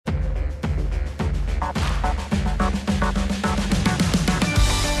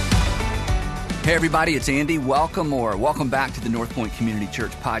Hey everybody, it's Andy. Welcome back to the North Point Community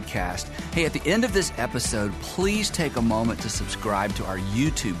Church podcast. Hey, at the end of this episode, please take a moment to subscribe to our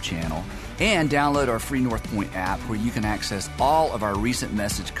YouTube channel and download our free North Point app where you can access all of our recent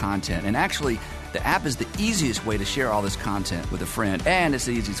message content. And actually, the app is the easiest way to share all this content with a friend, and it's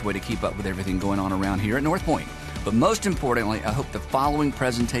the easiest way to keep up with everything going on around here at North Point. But most importantly, I hope the following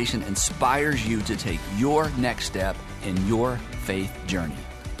presentation inspires you to take your next step in your faith journey.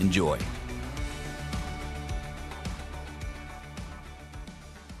 Enjoy.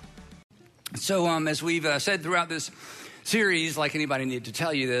 So as we've said throughout this series, like anybody need to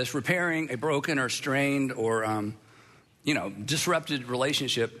tell you this, repairing a broken or strained or, disrupted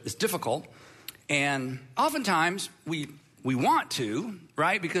relationship is difficult. And oftentimes we want to,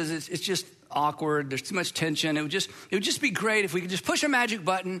 right? Because it's just awkward. There's too much tension. It would just be great if we could just push a magic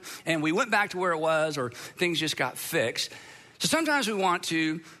button and we went back to where it was, or things just got fixed. So sometimes we want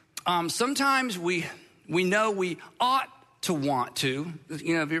to. Sometimes we know we ought to want to. If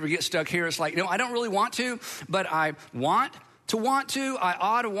you ever get stuck here, it's like, I don't really want to, but I want to. I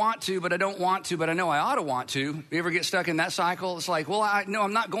ought to want to, but I don't want to, but I know I ought to want to. You ever get stuck in that cycle? It's like, well, I know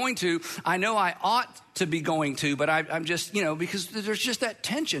I'm not going to. I know I ought to be going to, but I'm just, because there's just that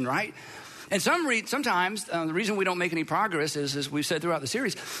tension, right? And sometimes the reason we don't make any progress is, as we've said throughout the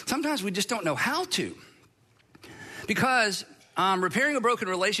series, sometimes we just don't know how to. Because repairing a broken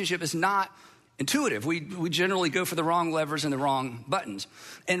relationship is not intuitive. We generally go for the wrong levers and the wrong buttons.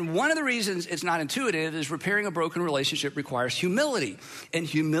 And one of the reasons it's not intuitive is repairing a broken relationship requires humility. And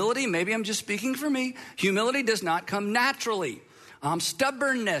humility, maybe I'm just speaking for me, humility does not come naturally.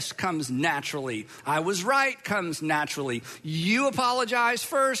 Stubbornness comes naturally. I was right comes naturally. You apologize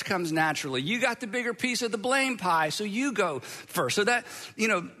first comes naturally. You got the bigger piece of the blame pie, so you go first. So that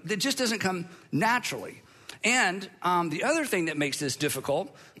just doesn't come naturally. And the other thing that makes this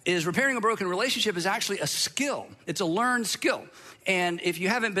difficult is repairing a broken relationship is actually a skill. It's a learned skill. And if you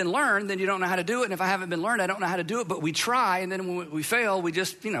haven't been learned, then you don't know how to do it. And if I haven't been learned, I don't know how to do it. But we try, and then when we fail, we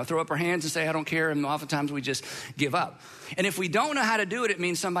just, throw up our hands and say, I don't care. And oftentimes we just give up. And if we don't know how to do it, it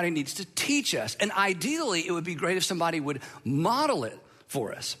means somebody needs to teach us. And ideally, it would be great if somebody would model it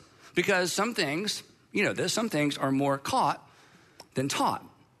for us. Because some things, some things are more caught than taught.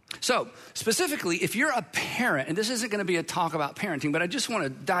 So specifically, if you're a parent, and this isn't going to be a talk about parenting, but I just want to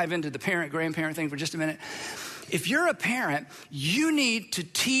dive into the parent-grandparent thing for just a minute. If you're a parent, you need to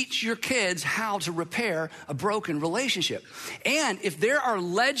teach your kids how to repair a broken relationship. And if there are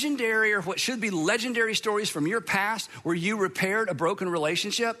legendary or what should be legendary stories from your past where you repaired a broken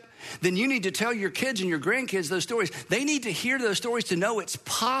relationship, then you need to tell your kids and your grandkids those stories. They need to hear those stories to know it's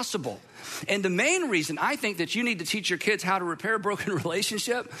possible. And the main reason I think that you need to teach your kids how to repair a broken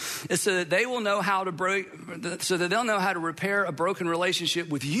relationship is so that they will know how to they'll know how to repair a broken relationship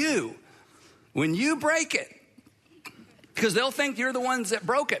with you when you break it. Because they'll think you're the ones that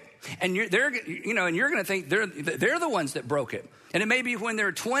broke it, and you're going to think they're the ones that broke it. And it may be when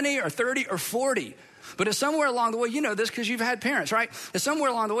they're 20 or 30 or 40. But it's somewhere along the way, you know this because you've had parents, right? It's somewhere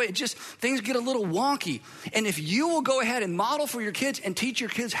along the way, things get a little wonky. And if you will go ahead and model for your kids and teach your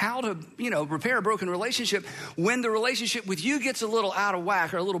kids how to, repair a broken relationship, when the relationship with you gets a little out of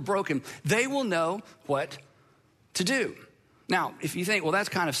whack or a little broken, they will know what to do. Now, if you think, well, that's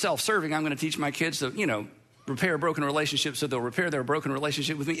kind of self-serving, I'm going to teach my kids to, repair a broken relationship so they'll repair their broken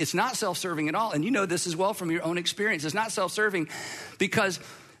relationship with me. It's not self-serving at all. And you know this as well from your own experience. It's not self-serving because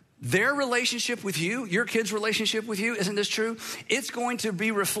their relationship with you, your kids' relationship with you, isn't this true? It's going to be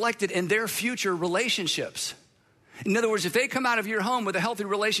reflected in their future relationships. In other words, if they come out of your home with a healthy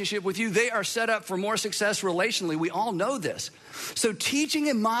relationship with you, they are set up for more success relationally. We all know this. So teaching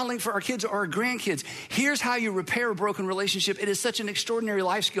and modeling for our kids or our grandkids, here's how you repair a broken relationship. It is such an extraordinary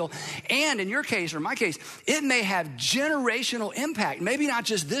life skill. And in your case, or my case, it may have generational impact. Maybe not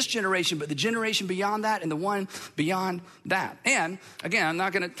just this generation, but the generation beyond that and the one beyond that. And again, I'm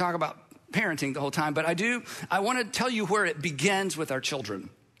not going to talk about parenting the whole time, but I want to tell you where it begins with our children.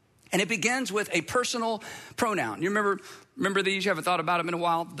 And it begins with a personal pronoun. You remember these? You haven't thought about them in a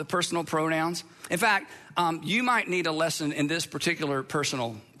while, the personal pronouns. In fact, you might need a lesson in this particular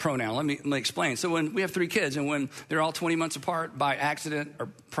personal pronoun. Let me explain. So when we have 3 kids, and when they're all 20 months apart by accident or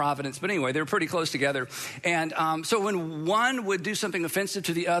providence, but anyway, they're pretty close together. And so when one would do something offensive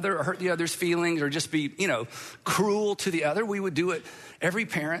to the other or hurt the other's feelings or just be, cruel to the other, we would do it. Every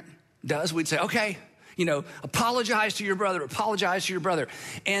parent does. We'd say, okay, apologize to your brother,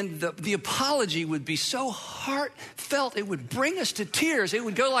 And the apology would be so heartfelt, it would bring us to tears. It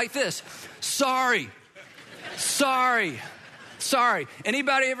would go like this: sorry, Sorry.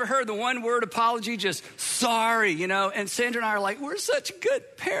 Anybody ever heard the one word apology? Just sorry, you know? And Sandra and I are like, we're such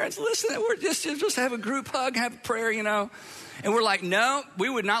good parents. Listen, we're just have a group hug, have a prayer, you know? And we're like, no, we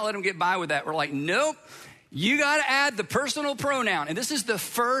would not let them get by with that. We're like, nope. You got to add the personal pronoun. And this is the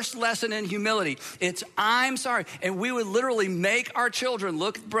first lesson in humility. It's I'm sorry. And we would literally make our children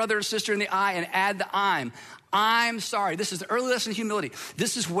look brother or sister in the eye and add the I'm sorry. This is the early lesson of humility.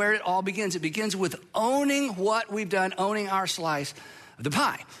 This is where it all begins. It begins with owning what we've done, owning our slice of the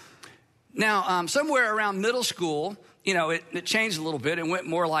pie. Now, somewhere around middle school, you know, it changed a little bit. It went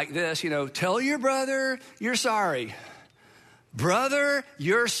more like this, you know, tell your brother you're sorry. Brother,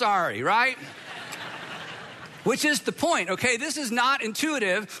 you're sorry, right? Which is the point, okay? This is not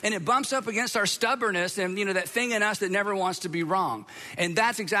intuitive, and it bumps up against our stubbornness and, you know, that thing in us that never wants to be wrong. And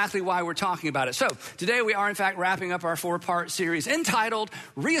that's exactly why we're talking about it. So today we are, in fact, wrapping up our 4-part series entitled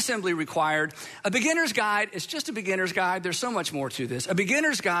Reassembly Required. A beginner's guide. It's just a beginner's guide. There's so much more to this. A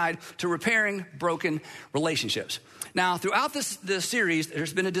beginner's guide to repairing broken relationships. Now, throughout this series,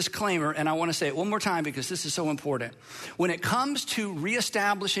 there's been a disclaimer, and I want to say it one more time because this is so important. When it comes to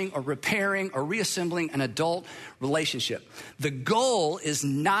reestablishing or repairing or reassembling an adult relationship, the goal is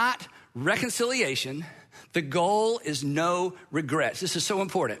not reconciliation. The goal is no regrets. This is so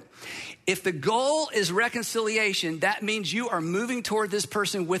important. If the goal is reconciliation, that means you are moving toward this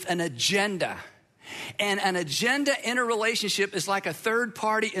person with an agenda. And an agenda in a relationship is like a third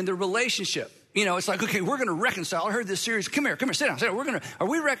party in the relationship. You know, it's like, okay, we're going to reconcile. I heard this series. Come here, sit down.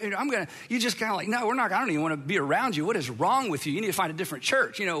 You just kind of like, no, we're not. I don't even want to be around you. What is wrong with you? You need to find a different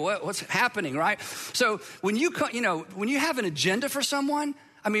church. You know, what's happening, right? So when you have an agenda for someone,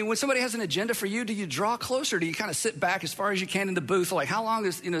 I mean, when somebody has an agenda for you, do you draw closer? Do you kind of sit back as far as you can in the booth? Like, how long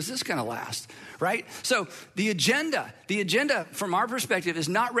is this going to last, right? So the agenda from our perspective is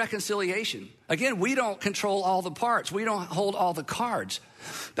not reconciliation. Again, we don't control all the parts. We don't hold all the cards.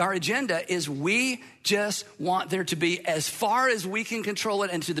 Our agenda is we just want there to be, as far as we can control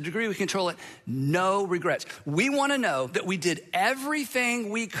it and to the degree we control it, no regrets. We want to know that we did everything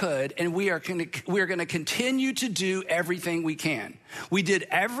we could and we are going to continue to do everything we can. We did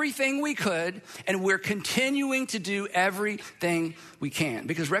everything we could and we're continuing to do everything we can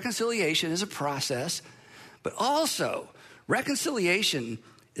because reconciliation is a process, but also reconciliation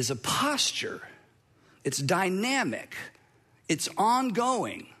is a posture. It's dynamic. It's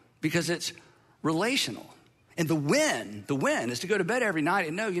ongoing because it's relational. And the win is to go to bed every night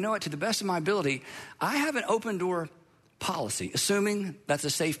and know, you know what, to the best of my ability, I have an open door policy, assuming that's a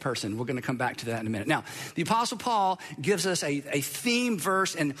safe person. We're going to come back to that in a minute. Now, the Apostle Paul gives us a theme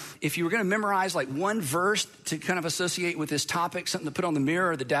verse, and if you were going to memorize like one verse to kind of associate with this topic, something to put on the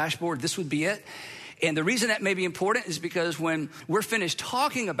mirror or the dashboard, this would be it. And the reason that may be important is because when we're finished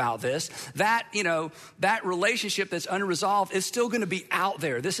talking about this, that relationship that's unresolved is still going to be out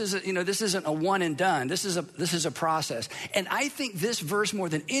there. This isn't a one and done. This is a process. And I think this verse more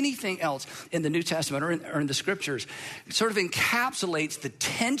than anything else in the New Testament or in the scriptures sort of encapsulates the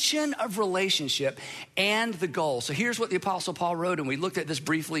tension of relationship and the goal. So here's what the Apostle Paul wrote, and we looked at this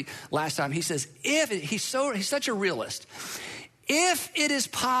briefly last time. He says, he's such a realist. If it is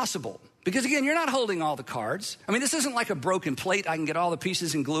possible, because again, you're not holding all the cards. I mean, this isn't like a broken plate. I can get all the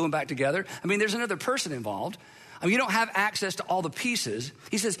pieces and glue them back together. I mean, there's another person involved. I mean, you don't have access to all the pieces.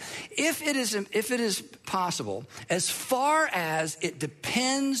 He says, if it is possible, as far as it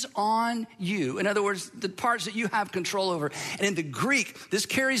depends on you, in other words, the parts that you have control over. And in the Greek, this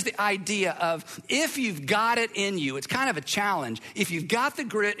carries the idea of if you've got it in you, it's kind of a challenge. If you've got the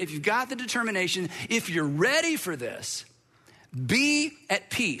grit, if you've got the determination, if you're ready for this, be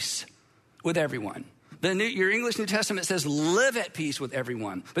at peace with everyone. Your English New Testament says live at peace with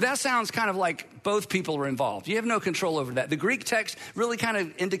everyone. But that sounds kind of like both people are involved. You have no control over that. The Greek text really kind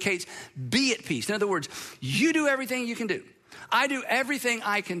of indicates be at peace. In other words, you do everything you can do. I do everything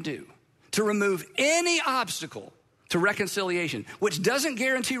I can do to remove any obstacle to reconciliation, which doesn't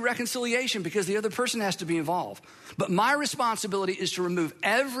guarantee reconciliation because the other person has to be involved. But my responsibility is to remove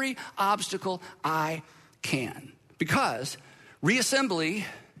every obstacle I can. Because reassembly,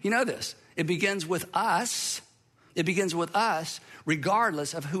 you know this, it begins with us. It begins with us,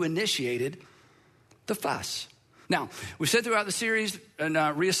 regardless of who initiated the fuss. Now, we've said throughout the series,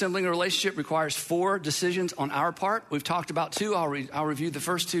 reassembling a relationship requires 4 decisions on our part. We've talked about 2. I'll review the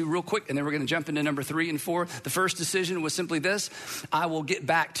first 2 real quick, and then we're going to jump into number 3 and 4. The first decision was simply this: I will get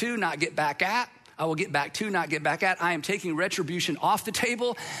back to, not get back at. I will get back to, not get back at. I am taking retribution off the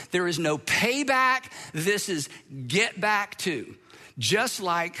table. There is no payback. This is get back to. Just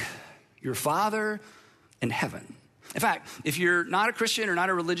like your Father in heaven. In fact, if you're not a Christian or not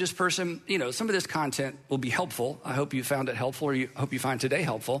a religious person, some of this content will be helpful. I hope you found it helpful, or hope you find today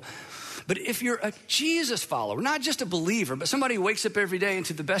helpful. But if you're a Jesus follower, not just a believer, but somebody who wakes up every day and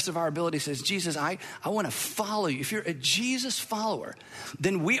to the best of our ability says, Jesus, I want to follow you. If you're a Jesus follower,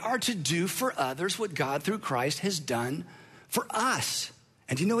 then we are to do for others what God through Christ has done for us.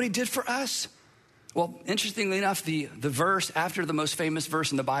 And do you know what he did for us? Well, interestingly enough, the verse after the most famous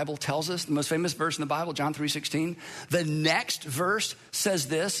verse in the Bible tells us, the most famous verse in the Bible, John 3:16, the next verse says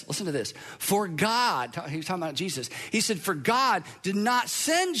this, listen to this, for God, he was talking about Jesus, he said, for God did not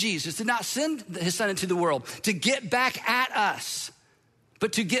send Jesus, did not send his son into the world to get back at us,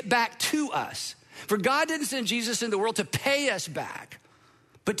 but to get back to us. For God didn't send Jesus into the world to pay us back,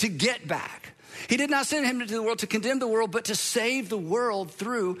 but to get back. He did not send him into the world to condemn the world, but to save the world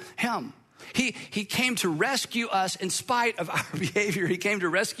through him. He came to rescue us in spite of our behavior. He came to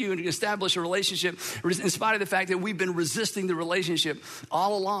rescue and establish a relationship in spite of the fact that we've been resisting the relationship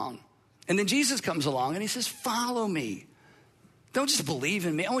all along. And then Jesus comes along and he says, follow me. Don't just believe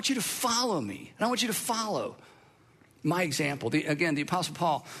in me. I want you to follow me. And I want you to follow my example. The Apostle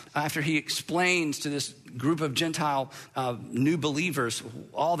Paul, after he explains to this group of Gentile new believers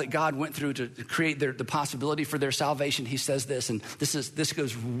all that God went through to create the possibility for their salvation, he says this, and this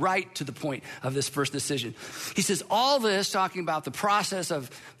goes right to the point of this first decision. He says, all this, talking about the process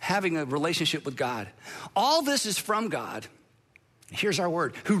of having a relationship with God, all this is from God. Here's our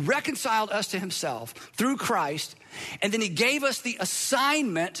word, who reconciled us to himself through Christ, and then he gave us the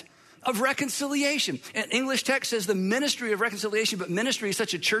assignment of reconciliation. An English text says the ministry of reconciliation, but ministry is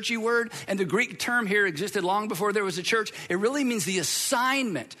such a churchy word, and the Greek term here existed long before there was a church. It really means the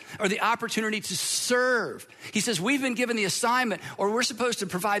assignment or the opportunity to serve. He says we've been given the assignment, or we're supposed to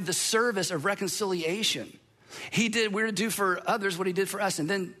provide the service of reconciliation. We're to do for others what he did for us. And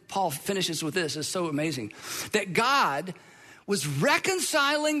then Paul finishes with this. It's so amazing that God was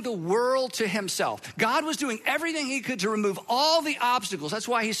reconciling the world to himself. God was doing everything he could to remove all the obstacles. That's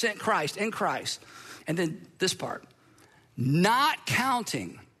why he sent Christ in Christ. And then this part, not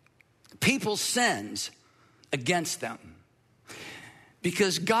counting people's sins against them.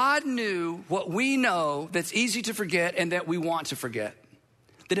 Because God knew what we know that's easy to forget and that we want to forget.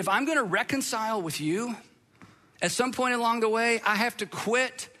 That if I'm going to reconcile with you, at some point along the way, I have to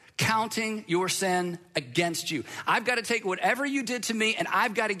quit counting your sin against you. I've got to take whatever you did to me and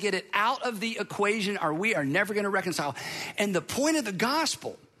I've got to get it out of the equation, or we are never going to reconcile. And the point of the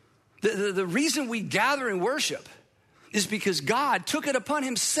gospel, the reason we gather and worship is because God took it upon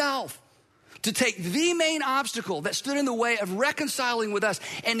himself to take the main obstacle that stood in the way of reconciling with us,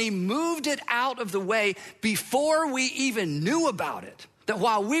 and he moved it out of the way before we even knew about it. That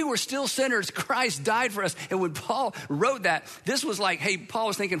while we were still sinners, Christ died for us. And when Paul wrote that, this was like, hey, Paul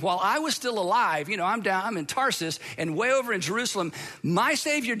was thinking, while I was still alive, I'm in Tarsus and way over in Jerusalem, my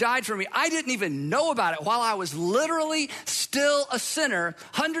Savior died for me. I didn't even know about it. While I was literally still a sinner,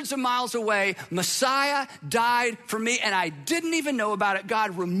 hundreds of miles away, Messiah died for me, and I didn't even know about it.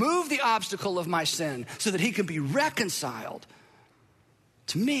 God removed the obstacle of my sin so that he could be reconciled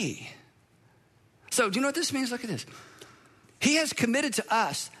to me. So do you know what this means? Look at this. He has committed to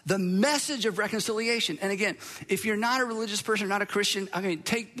us the message of reconciliation. And again, if you're not a religious person, not a Christian,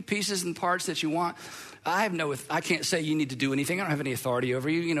 take the pieces and parts that you want. I can't say you need to do anything. I don't have any authority over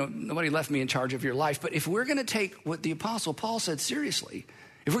you. Nobody left me in charge of your life. But if we're going to take what the Apostle Paul said seriously,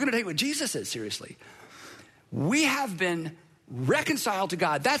 if we're going to take what Jesus said seriously, we have been reconciled to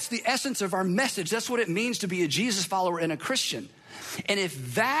God. That's the essence of our message. That's what it means to be a Jesus follower and a Christian. And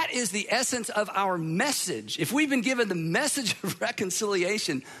if that is the essence of our message, if we've been given the message of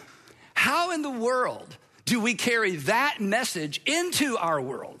reconciliation, how in the world do we carry that message into our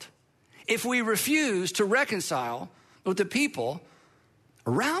world if we refuse to reconcile with the people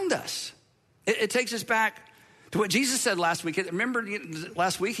around us? It takes us back to what Jesus said last week. Remember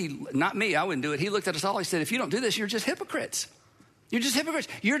last week, not me, I wouldn't do it. He looked at us all, he said, if you don't do this, you're just hypocrites. You're just hypocrites.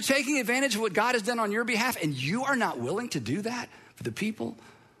 You're taking advantage of what God has done on your behalf, and you are not willing to do that for the people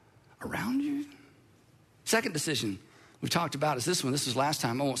around you. Second decision we talked about is this one. This was last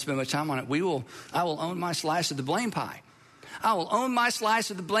time. I won't spend much time on it. I will own my slice of the blame pie. I will own my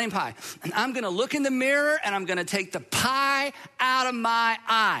slice of the blame pie. And I'm going to look in the mirror and I'm going to take the pie out of my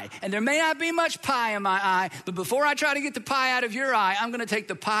eye. And there may not be much pie in my eye, but before I try to get the pie out of your eye, I'm going to take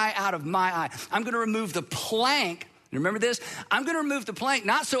the pie out of my eye. I'm going to remove the plank. Remember this? I'm going to remove the plank,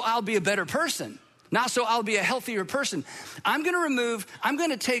 not so I'll be a better person, not so I'll be a healthier person. I'm going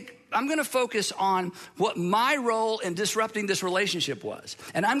to focus on what my role in disrupting this relationship was.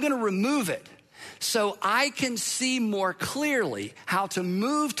 And I'm going to remove it so I can see more clearly how to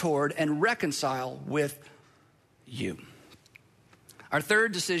move toward and reconcile with you. Our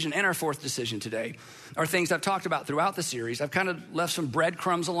third decision and our fourth decision today are things I've talked about throughout the series. I've kind of left some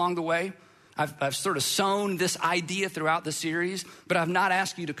breadcrumbs along the way. I've sort of sown this idea throughout the series, but I've not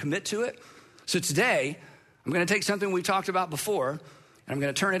asked you to commit to it. So today, I'm going to take something we talked about before, and I'm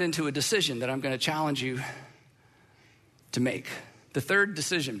going to turn it into a decision that I'm going to challenge you to make. The third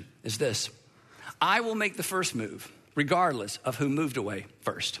decision is this: I will make the first move, regardless of who moved away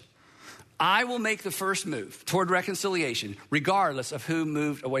first. I will make the first move toward reconciliation, regardless of who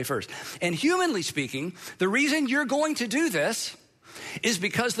moved away first. And humanly speaking, the reason you're going to do this is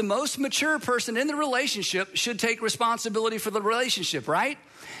because the most mature person in the relationship should take responsibility for the relationship, right?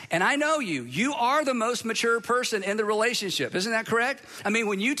 And I know you are the most mature person in the relationship. Isn't that correct? I mean,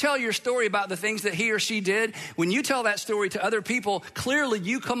 when you tell your story about the things that he or she did, when you tell that story to other people, clearly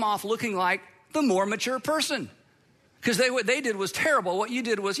you come off looking like the more mature person. Because what they did was terrible. What you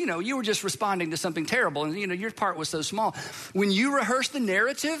did was, you were just responding to something terrible. And, your part was so small. When you rehearse the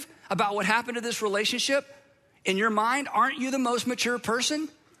narrative about what happened to this relationship, in your mind, aren't you the most mature person?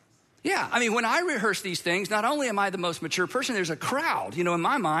 Yeah, I mean, when I rehearse these things, not only am I the most mature person, there's a crowd, in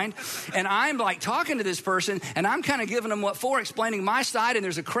my mind, and I'm like talking to this person, and I'm kind of giving them what for, explaining my side, and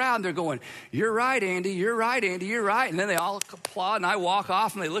there's a crowd, and they're going, "You're right, Andy, you're right, Andy, you're right," and then they all applaud, and I walk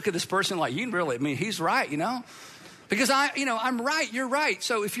off, and they look at this person like, he's right, because I'm right, you're right.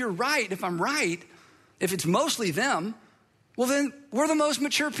 So if you're right, if I'm right, if it's mostly them, well then we're the most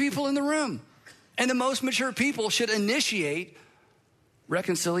mature people in the room, and the most mature people should initiate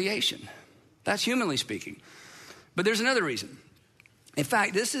reconciliation. That's humanly speaking. But there's another reason. In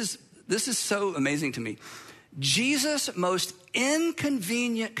fact, this is so amazing to me. Jesus' most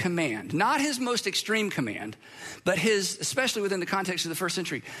inconvenient command, not his most extreme command, but especially within the context of the first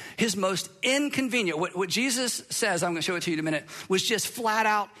century, his most inconvenient, what Jesus says, I'm going to show it to you in a minute, was just flat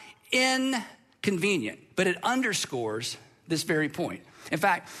out inconvenient, but it underscores this very point. In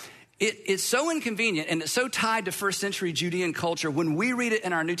fact, it's so inconvenient and it's so tied to first century Judean culture. When we read it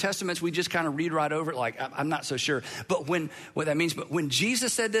in our New Testaments, we just kind of read right over it like, I'm not so sure. But what that means, but when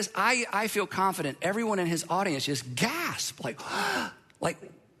Jesus said this, I feel confident everyone in his audience just gasped, like,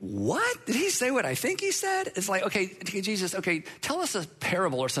 what? Did he say what I think he said? It's like, okay, Jesus, okay, tell us a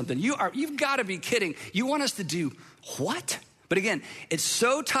parable or something. You've got to be kidding. You want us to do what? But again, it's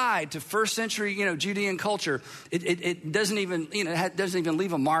so tied to first century, Judean culture. It doesn't even, it doesn't even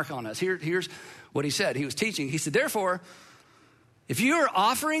leave a mark on us. Here's what he said. He was teaching. He said, therefore, if you are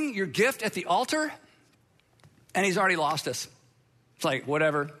offering your gift at the altar, and he's already lost us. It's like,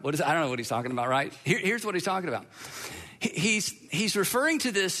 whatever. What is it? I don't know what he's talking about, right? Here's what he's talking about. He's referring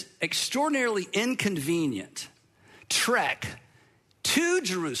to this extraordinarily inconvenient trek to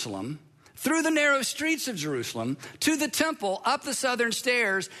Jerusalem, through the narrow streets of Jerusalem, to the temple, up the southern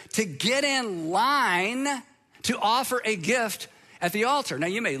stairs, to get in line to offer a gift at the altar. Now,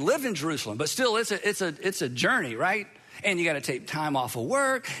 you may live in Jerusalem, but still it's a journey, right? And you got to take time off of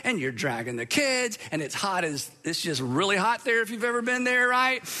work, and you're dragging the kids, and it's it's just really hot there if you've ever been there,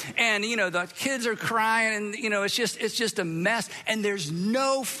 right? And, the kids are crying, and, it's just a mess, and there's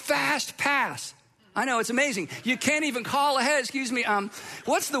no fast pass. I know, it's amazing. You can't even call ahead. Excuse me,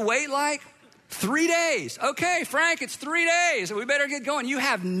 what's the wait like? 3 days. Okay, Frank, it's 3 days. We better get going. You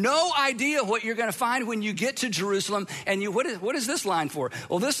have no idea what you're going to find when you get to Jerusalem. And what is this line for?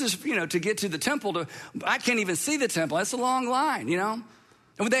 Well, this is, to get to the temple. I can't even see the temple. That's a long line, And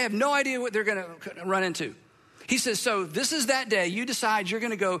they have no idea what they're going to run into. He says, so this is that day. You decide you're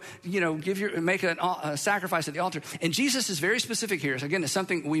going to go, make a sacrifice at the altar. And Jesus is very specific here. So again, it's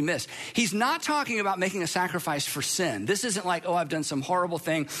something we miss. He's not talking about making a sacrifice for sin. This isn't like, I've done some horrible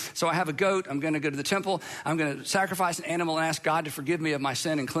thing, so I have a goat. I'm going to go to the temple. I'm going to sacrifice an animal and ask God to forgive me of my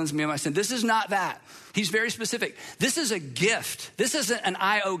sin and cleanse me of my sin. This is not that. He's very specific. This is a gift. This isn't an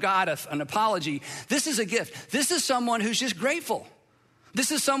I owe God an apology. This is a gift. This is someone who's just grateful.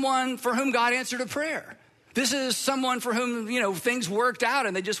 This is someone for whom God answered a prayer. This is someone for whom, things worked out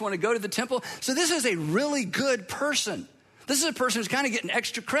and they just want to go to the temple. So this is a really good person. This is a person who's kind of getting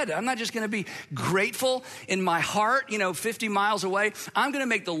extra credit. I'm not just going to be grateful in my heart, 50 miles away. I'm going to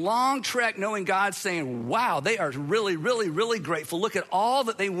make the long trek knowing God's saying, wow, they are really, really, really grateful. Look at all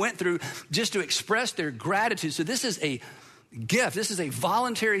that they went through just to express their gratitude. So this is a gift. This is a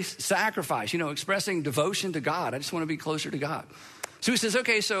voluntary sacrifice, expressing devotion to God. I just want to be closer to God. So he says,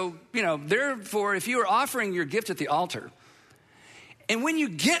 okay, so, therefore, if you are offering your gift at the altar, and when you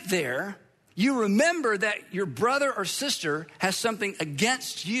get there, you remember that your brother or sister has something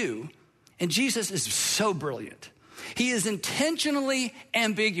against you, and Jesus is so brilliant. He is intentionally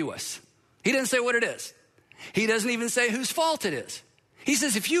ambiguous. He doesn't say what it is. He doesn't even say whose fault it is. He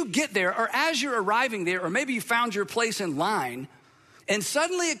says, if you get there, or as you're arriving there, or maybe you found your place in line, and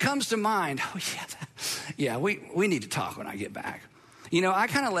suddenly it comes to mind, we need to talk when I get back. I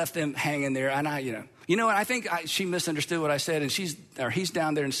kind of left them hanging there, and I think she misunderstood what I said, and he's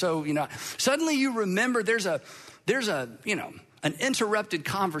down there, and so, suddenly you remember there's an interrupted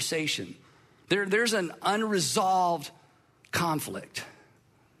conversation. There's an unresolved conflict.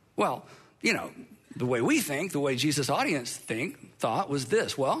 Well, the way we think, the way Jesus' audience thought was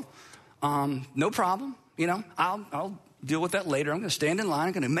this. Well, no problem. I'll deal with that later. I'm going to stand in line.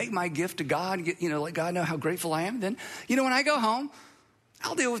 I'm going to make my gift to God and get, let God know how grateful I am. Then, when I go home,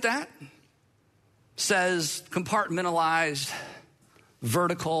 I'll deal with that. Says compartmentalized,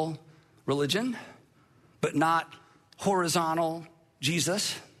 vertical religion, but not horizontal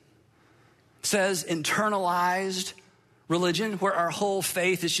Jesus. Says internalized religion, where our whole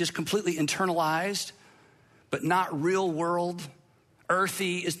faith is just completely internalized, but not real world.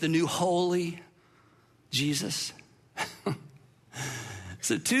 Earthy is the new holy Jesus.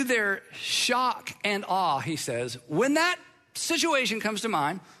 So to their shock and awe, he says, when that situation comes to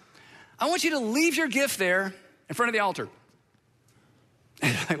mind, I want you to leave your gift there in front of the altar.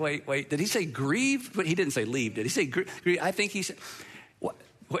 Wait, did he say grieve? But he didn't say leave. Did he say grieve? I think he said, what?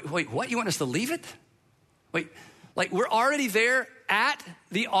 You want us to leave it? Wait, we're already there at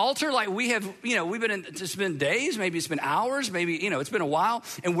the altar? Like we have, it's been days, maybe it's been hours, maybe, it's been a while.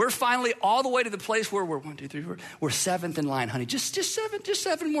 And we're finally all the way to the place where we're 1, 2, 3, 4. We're seventh in line, honey. Just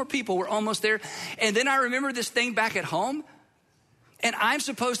seven more people. We're almost there. And then I remember this thing back at home. And I'm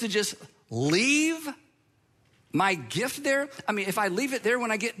supposed to just leave my gift there? I mean, if I leave it there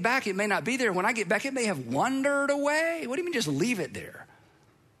when I get back, it may not be there. When I get back, it may have wandered away. What do you mean just leave it there?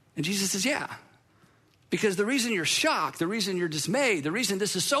 And Jesus says, yeah. Because the reason you're shocked, the reason you're dismayed, the reason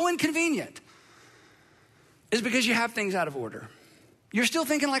this is so inconvenient is because you have things out of order. You're still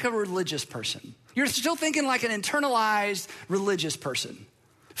thinking like a religious person. You're still thinking like an internalized religious person.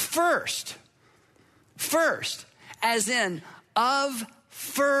 First, as in of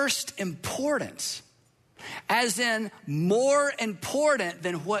first importance, as in more important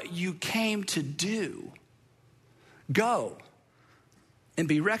than what you came to do. Go and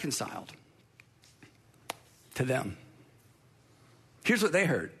be reconciled to them. Here's what they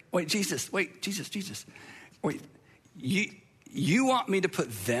heard. Wait, Jesus. Wait, you want me to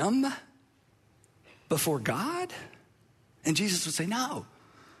put them before God? And Jesus would say, no,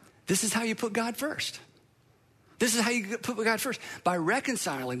 this is how you put God first. This is how you put God first, by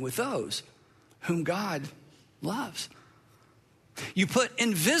reconciling with those whom God loves. You put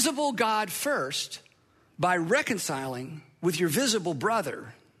invisible God first by reconciling with your visible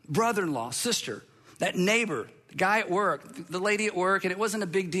brother, brother-in-law, sister, that neighbor, the guy at work, the lady at work, and it wasn't a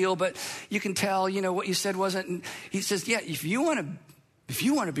big deal, but you can tell, what you said wasn't. And he says, yeah, if you want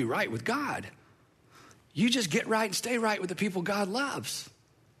to be right with God, you just get right and stay right with the people God loves.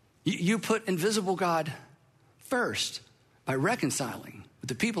 You put invisible God first by reconciling with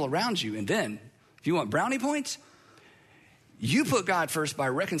the people around you. And then, if you want brownie points, you put God first by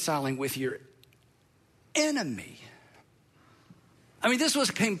reconciling with your enemy. I mean, this was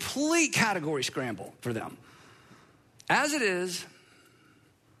a complete category scramble for them, as it is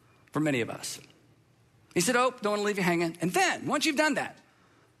for many of us. He said, don't want to leave you hanging. And then, once you've done that,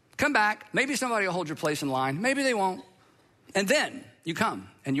 come back. Maybe somebody will hold your place in line. Maybe they won't. And then you come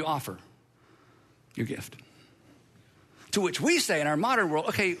and you offer your gift. To which we say in our modern world,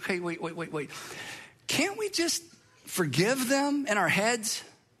 okay, wait. Can't we just forgive them in our heads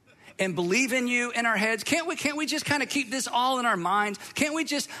and believe in you in our heads? Can't we just kind of keep this all in our minds? Can't we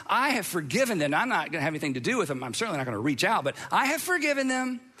just, I have forgiven them. I'm not going to have anything to do with them. I'm certainly not going to reach out, but I have forgiven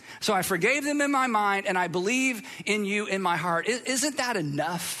them. So I forgave them in my mind and I believe in you in my heart. Isn't that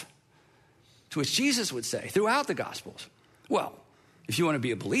enough? To which Jesus would say throughout the Gospels, well, if you want to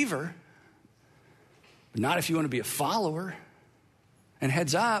be a believer, but not if you want to be a follower. And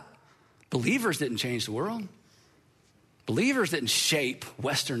heads up, believers didn't change the world. Believers didn't shape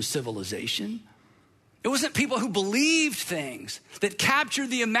Western civilization. It wasn't people who believed things that captured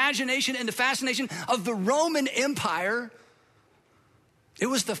the imagination and the fascination of the Roman Empire. It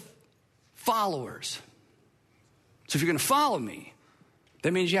was the followers. So if you're going to follow me,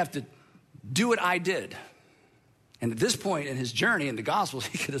 that means you have to do what I did. And at this point in his journey in the Gospels,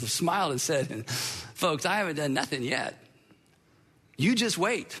 he could have smiled and said, folks, I haven't done nothing yet. You just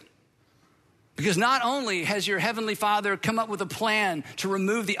wait. Because not only has your heavenly Father come up with a plan to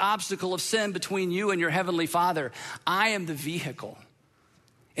remove the obstacle of sin between you and your heavenly Father, I am the vehicle.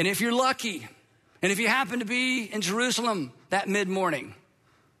 And if you're lucky, and if you happen to be in Jerusalem that mid-morning,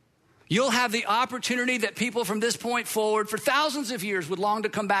 You'll have the opportunity that people from this point forward for thousands of years would long to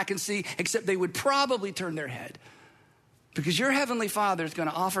come back and see, except they would probably turn their head. Because your heavenly Father is going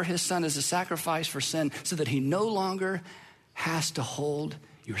to offer his son as a sacrifice for sin so that he no longer has to hold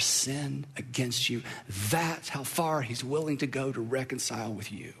your sin against you. That's how far he's willing to go to reconcile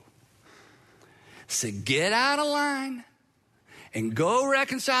with you. So get out of line and go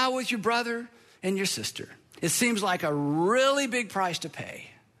reconcile with your brother and your sister. It seems like a really big price to pay,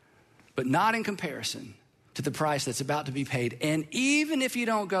 but not in comparison to the price that's about to be paid. And even if you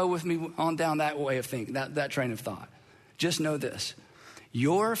don't go with me on down that way of thinking, that train of thought, just know this: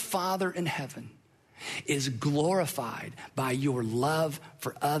 your Father in heaven is glorified by your love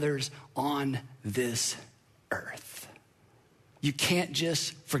for others on this earth. You can't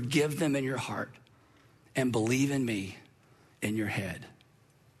just forgive them in your heart and believe in me in your head.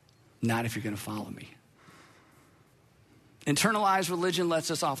 Not if you're going to follow me. Internalized religion lets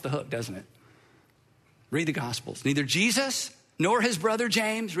us off the hook, doesn't it? Read the Gospels. Neither Jesus nor his brother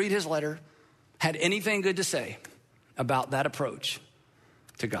James, read his letter, had anything good to say about that approach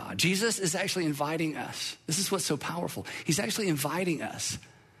to God. Jesus is actually inviting us. This is what's so powerful. He's actually inviting us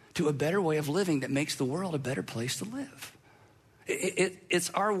to a better way of living that makes the world a better place to live. It's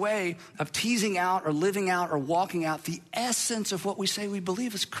our way of teasing out or living out or walking out the essence of what we say we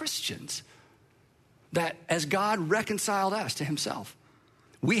believe as Christians. That as God reconciled us to himself,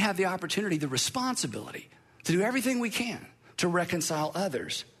 we have the opportunity, the responsibility to do everything we can to reconcile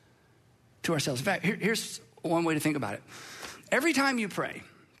others to ourselves. In fact, here's one way to think about it. Every time you pray,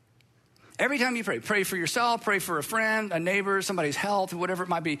 pray for yourself, pray for a friend, a neighbor, somebody's health, whatever it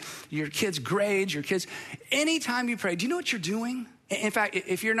might be, your kids' grades, anytime you pray, do you know what you're doing? In fact,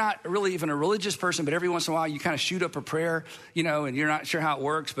 if you're not really even a religious person, but every once in a while you kind of shoot up a prayer, and you're not sure how it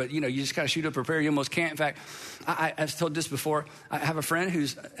works, but you just kind of shoot up a prayer, you almost can't. In fact, I've told this before. I have a friend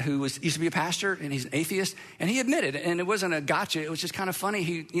used to be a pastor, and he's an atheist, and he admitted, and it wasn't a gotcha, it was just kind of funny.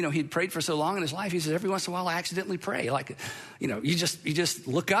 He'd prayed for so long in his life. He said every once in a while I accidentally pray, like, you just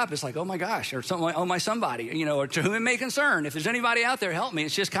look up. It's like, oh my gosh, or something like, oh my somebody, or to whom it may concern. If there's anybody out there, help me.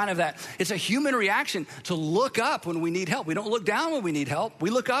 It's just kind of that. It's a human reaction to look up when we need help. We don't look down when we need help.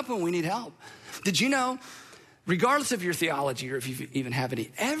 We look up when we need help. Did you know, regardless of your theology or if you even have any,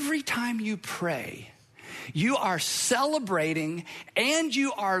 every time you pray, you are celebrating and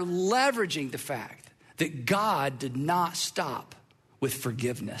you are leveraging the fact that God did not stop with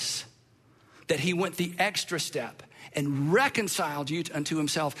forgiveness, that he went the extra step and reconciled you unto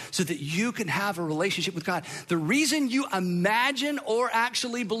himself so that you can have a relationship with God. The reason you imagine or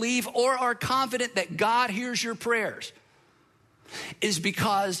actually believe or are confident that God hears your prayers is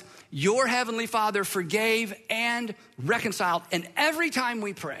because your heavenly Father forgave and reconciled. And every time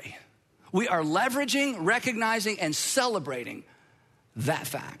we pray, we are leveraging, recognizing, and celebrating that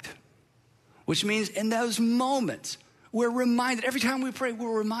fact. Which means in those moments, we're reminded, every time we pray,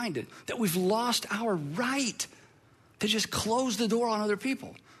 we're reminded that we've lost our right to just close the door on other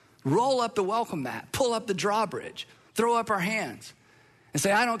people, roll up the welcome mat, pull up the drawbridge, throw up our hands, and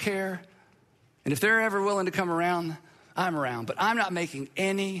say, I don't care. And if they're ever willing to come around, I'm around, but I'm not making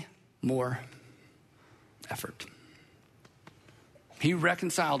any more effort. He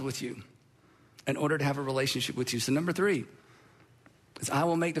reconciled with you in order to have a relationship with you. So number 3 is I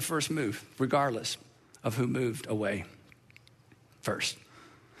will make the first move regardless of who moved away first.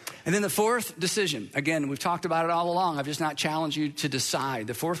 And then the fourth decision, again, we've talked about it all along. I've just not challenged you to decide.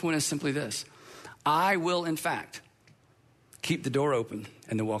 The fourth one is simply this: I will, in fact, keep the door open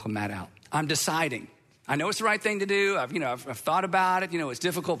and the welcome mat out. I'm deciding. I know it's the right thing to do. I've thought about it. It's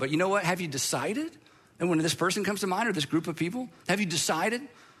difficult, but you know what? Have you decided? And when this person comes to mind or this group of people, have you decided?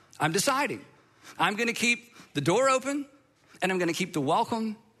 I'm deciding. I'm going to keep the door open and I'm going to keep the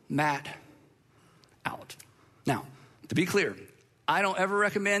welcome mat out. Now, to be clear, I don't ever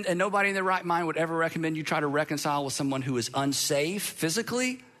recommend, and nobody in their right mind would ever recommend you try to reconcile with someone who is unsafe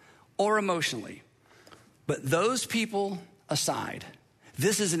physically or emotionally. But those people aside,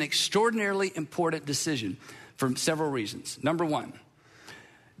 this is an extraordinarily important decision for several reasons. Number 1,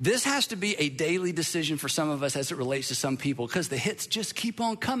 this has to be a daily decision for some of us as it relates to some people, because the hits just keep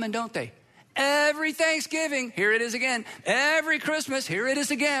on coming, don't they? Every Thanksgiving, here it is again. Every Christmas, here it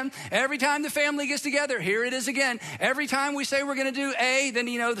is again. Every time the family gets together, here it is again. Every time we say we're going to do A, then,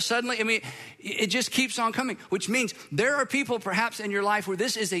 suddenly, it just keeps on coming, which means there are people perhaps in your life where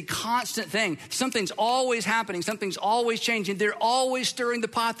this is a constant thing. Something's always happening. Something's always changing. They're always stirring the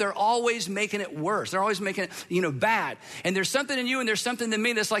pot. They're always making it worse. They're always making it, bad. And there's something in you and there's something in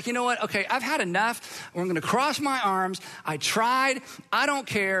me that's like, you know what? Okay, I've had enough. I'm going to cross my arms. I tried. I don't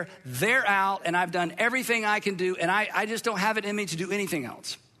care. They're out. And I've done everything I can do, and I just don't have it in me to do anything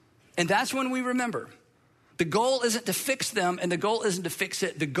else. And that's when we remember. The goal isn't to fix them, and the goal isn't to fix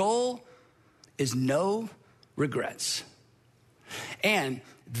it. The goal is no regrets. And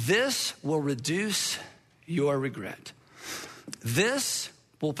this will reduce your regret. This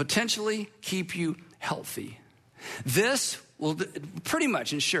will potentially keep you healthy. This will pretty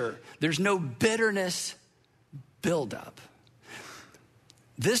much ensure there's no bitterness buildup.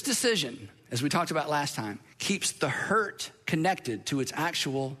 This decision, as we talked about last time, keeps the hurt connected to its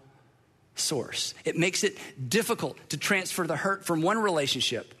actual source. It makes it difficult to transfer the hurt from one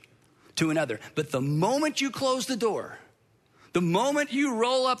relationship to another. But the moment you close the door, the moment you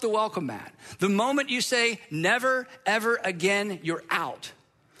roll up the welcome mat, the moment you say, never, ever again, you're out.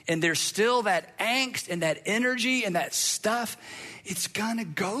 And there's still that angst and that energy and that stuff, it's gonna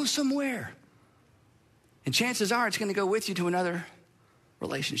go somewhere. And chances are it's gonna go with you to another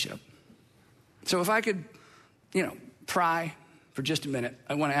relationship. So if I could, pry for just a minute,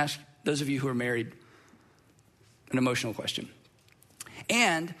 I wanna ask those of you who are married an emotional question.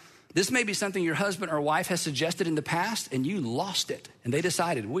 And this may be something your husband or wife has suggested in the past and you lost it and they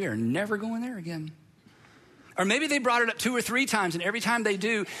decided we are never going there again. Or maybe they brought it up 2 or 3 times and every time they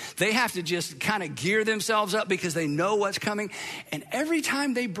do, they have to just kind of gear themselves up because they know what's coming. And every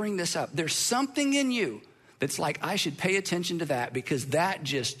time they bring this up, there's something in you that's like, I should pay attention to that because that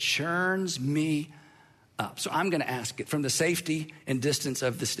just churns me up. So I'm gonna ask it from the safety and distance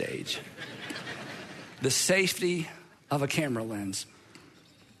of the stage. The safety of a camera lens.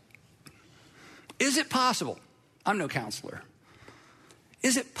 Is it possible, I'm no counselor,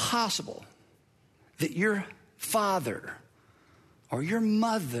 is it possible that your father or your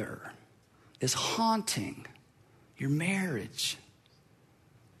mother is haunting your marriage?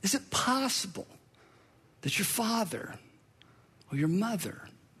 Is it possible that your father or your mother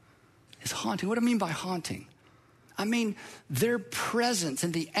is haunting? What do I mean by haunting? I mean their presence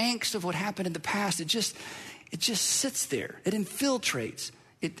and the angst of what happened in the past, it just sits there, it infiltrates.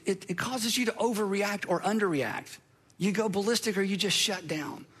 It causes you to overreact or underreact. You go ballistic or you just shut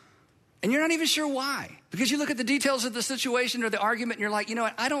down. And you're not even sure why. Because you look at the details of the situation or the argument and you're like, you know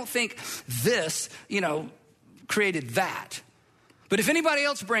what, I don't think this, created that. But if anybody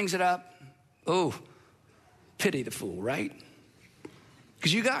else brings it up, oh, pity the fool, right?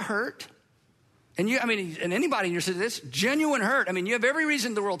 Because you got hurt. And and anybody in your city, this genuine hurt. I mean, you have every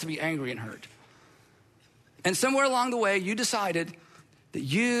reason in the world to be angry and hurt. And somewhere along the way, you decided that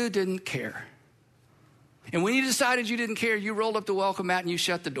you didn't care. And when you decided you didn't care, you rolled up the welcome mat and you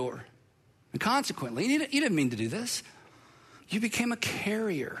shut the door. And consequently, you didn't mean to do this. You became a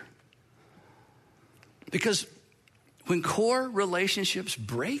carrier. Because when core relationships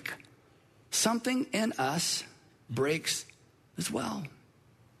break, something in us breaks as well.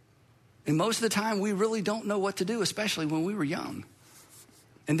 And most of the time, we really don't know what to do, especially when we were young.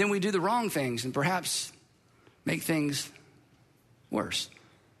 And then we do the wrong things and perhaps make things worse.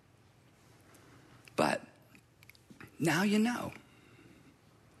 But now you know.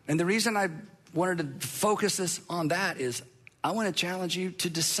 And the reason I wanted to focus this on that is I want to challenge you to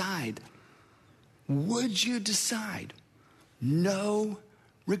decide. Would you decide? No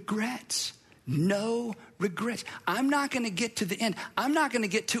regrets. No regrets. I'm not going to get to the end. I'm not going to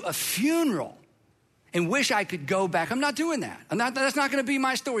get to a funeral and wish I could go back. I'm not doing that. That's not going to be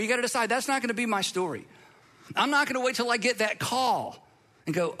my story. You got to decide that's not going to be my story. I'm not going to wait till I get that call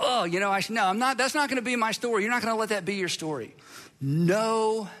and go, I'm not, that's not going to be my story. You're not going to let that be your story.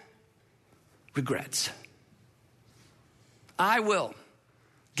 No regrets. I will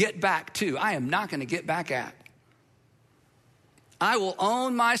get back to. I am not going to get back at. I will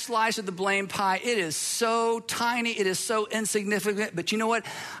own my slice of the blame pie. It is so tiny. It is so insignificant. But you know what?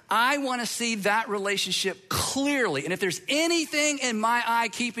 I want to see that relationship clearly. And if there's anything in my eye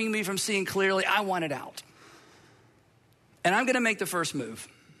keeping me from seeing clearly, I want it out. And I'm going to make the first move,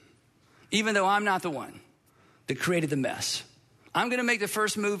 even though I'm not the one that created the mess. I'm going to make the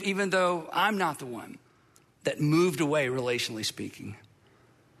first move, even though I'm not the one that moved away, relationally speaking.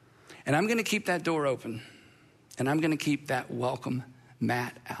 And I'm going to keep that door open, and I'm going to keep that welcome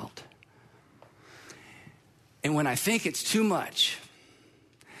mat out. And when I think it's too much,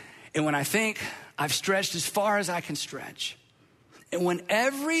 and when I think I've stretched as far as I can stretch, and when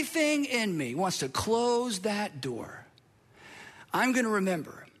everything in me wants to close that door, I'm going to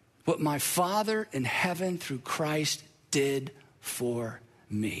remember what my Father in heaven through Christ did for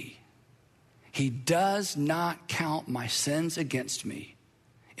me. He does not count my sins against me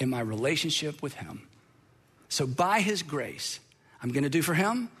in my relationship with him. So by his grace, I'm going to do for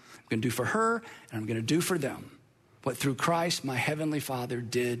him, I'm going to do for her, and I'm going to do for them what through Christ my heavenly Father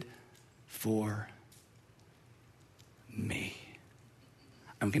did for me.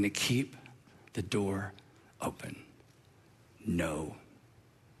 I'm going to keep the door open. No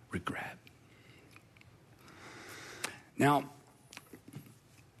regret. Now,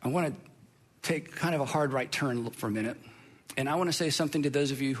 I want to take kind of a hard right turn for a minute. And I want to say something to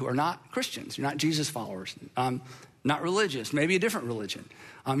those of you who are not Christians, you're not Jesus followers, not religious, maybe a different religion,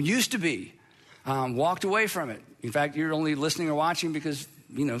 used to be, walked away from it. In fact, you're only listening or watching because,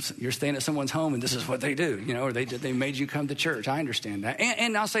 you're staying at someone's home and this is what they do, or they made you come to church. I understand that.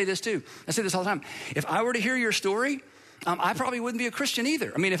 And I'll say this too. I say this all the time. If I were to hear your story, I probably wouldn't be a Christian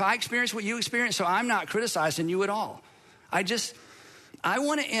either. I mean, if I experienced what you experienced, so I'm not criticizing you at all. I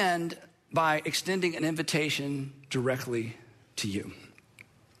want to end by extending an invitation directly to you.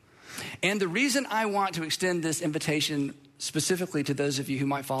 And the reason I want to extend this invitation specifically to those of you who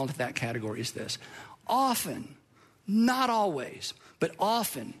might fall into that category is this. Often, not always, but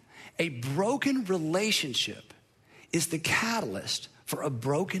often, a broken relationship is the catalyst for a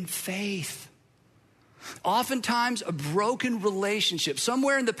broken faith. Oftentimes, a broken relationship,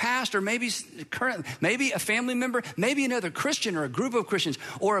 somewhere in the past or maybe currently, maybe a family member, maybe another Christian or a group of Christians,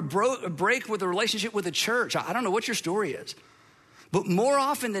 or a break with a relationship with a church. I don't know what your story is. But more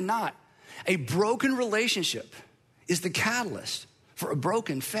often than not, a broken relationship is the catalyst for a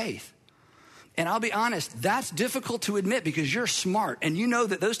broken faith. And I'll be honest, that's difficult to admit because you're smart and you know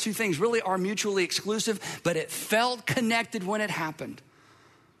that those two things really are mutually exclusive, but it felt connected when it happened.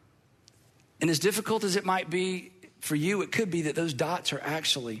 And as difficult as it might be for you, it could be that those dots are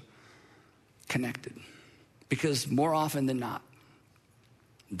actually connected because more often than not,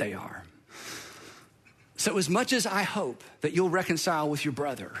 they are. So as much as I hope that you'll reconcile with your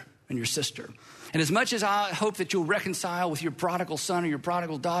brother and your sister, and as much as I hope that you'll reconcile with your prodigal son or your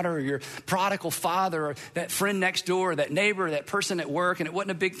prodigal daughter or your prodigal father or that friend next door or that neighbor or that person at work, and it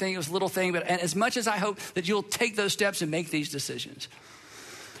wasn't a big thing, it was a little thing, but and as much as I hope that you'll take those steps and make these decisions,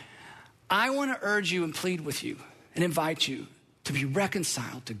 I want to urge you and plead with you and invite you to be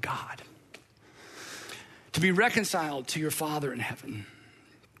reconciled to God, to be reconciled to your Father in heaven.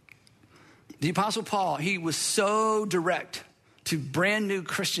 The Apostle Paul, he was so direct to brand new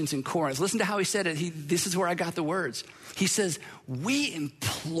Christians in Corinth. Listen to how he said it. This is where I got the words. He says, we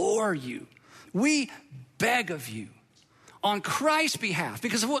implore you, we beg of you on Christ's behalf,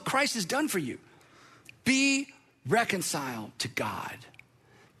 because of what Christ has done for you, be reconciled to God.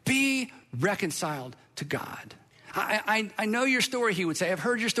 Be reconciled to God. I know your story, he would say. I've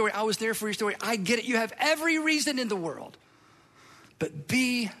heard your story. I was there for your story. I get it. You have every reason in the world. But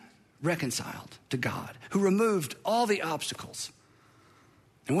be reconciled to God, who removed all the obstacles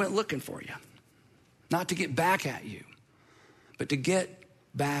and went looking for you. Not to get back at you, but to get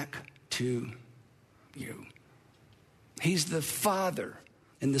back to you. He's the Father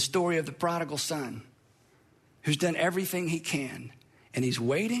in the story of the prodigal son who's done everything he can. And he's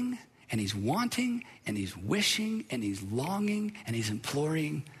waiting, and he's wanting, and he's wishing, and he's longing, and he's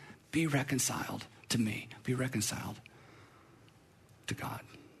imploring, be reconciled to me. Be reconciled to God.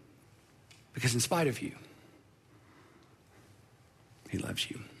 Because in spite of you, he loves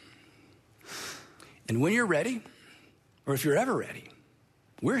you. And when you're ready, or if you're ever ready,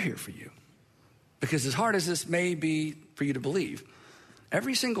 we're here for you. Because as hard as this may be for you to believe,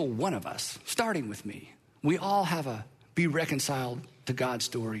 every single one of us, starting with me, we all have a be reconciled to God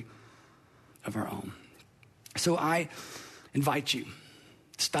story of our own. So I invite you,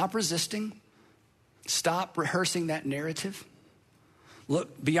 stop resisting, stop rehearsing that narrative,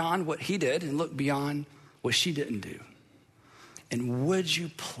 look beyond what he did and look beyond what she didn't do. And would you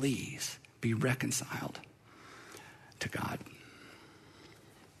please be reconciled to God?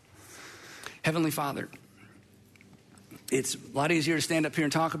 Heavenly Father, it's a lot easier to stand up here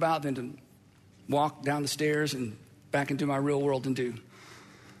and talk about than to walk down the stairs and back into my real world and do.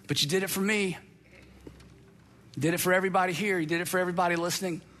 But you did it for me. You did it for everybody here. You did it for everybody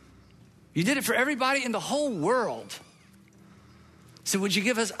listening. You did it for everybody in the whole world. So would you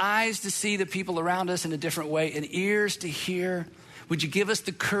give us eyes to see the people around us in a different way and ears to hear? Would you give us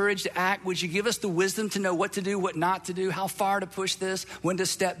the courage to act? Would you give us the wisdom to know what to do, what not to do, how far to push this, when to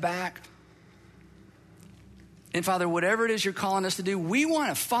step back? And Father, whatever it is you're calling us to do, we want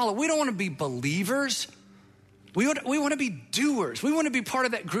to follow. We don't want to be believers. We want to be doers. We want to be part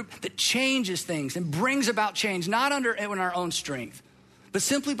of that group that changes things and brings about change, not in our own strength, but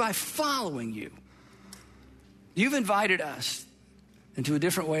simply by following you. You've invited us into a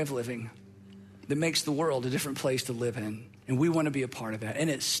different way of living that makes the world a different place to live in. And we want to be a part of that. And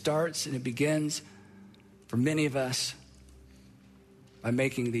it starts and it begins for many of us by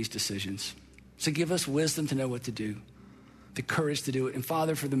making these decisions. So give us wisdom to know what to do, the courage to do it. And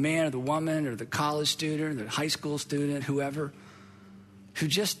Father, for the man or the woman or the college student or the high school student, whoever, who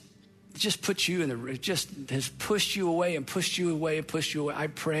just put you just has pushed you away and pushed you away and pushed you away. I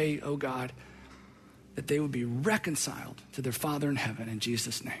pray, oh God, that they would be reconciled to their Father in heaven in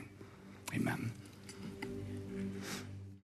Jesus' name. Amen.